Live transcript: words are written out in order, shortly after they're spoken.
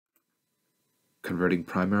converting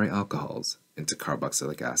primary alcohols into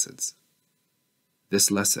carboxylic acids. This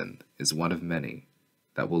lesson is one of many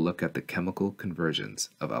that will look at the chemical conversions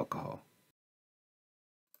of alcohol.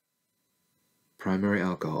 Primary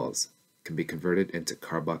alcohols can be converted into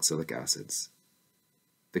carboxylic acids.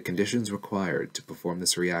 The conditions required to perform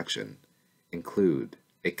this reaction include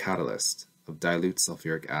a catalyst of dilute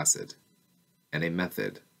sulfuric acid and a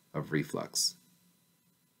method of reflux.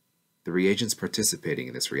 The reagents participating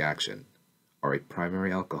in this reaction are a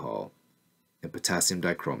primary alcohol and potassium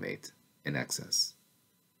dichromate in excess.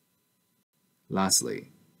 Lastly,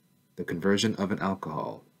 the conversion of an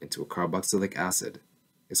alcohol into a carboxylic acid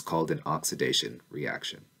is called an oxidation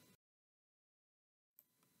reaction.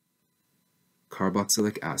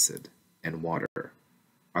 Carboxylic acid and water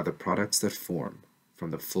are the products that form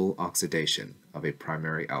from the full oxidation of a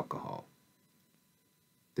primary alcohol.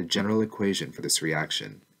 The general equation for this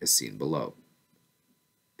reaction is seen below.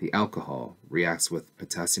 The alcohol reacts with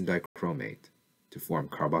potassium dichromate to form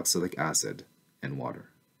carboxylic acid and water.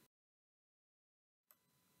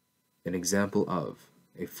 An example of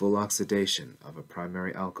a full oxidation of a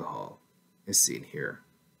primary alcohol is seen here,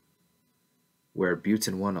 where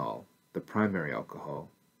butanol, the primary alcohol,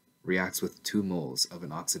 reacts with 2 moles of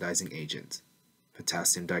an oxidizing agent,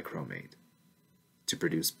 potassium dichromate, to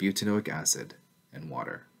produce butanoic acid and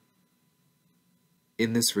water.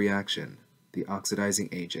 In this reaction, the oxidizing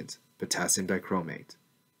agent, potassium dichromate,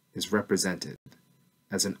 is represented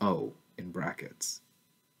as an O in brackets.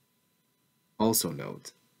 Also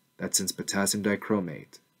note that since potassium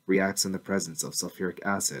dichromate reacts in the presence of sulfuric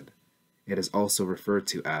acid, it is also referred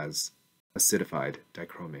to as acidified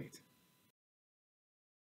dichromate.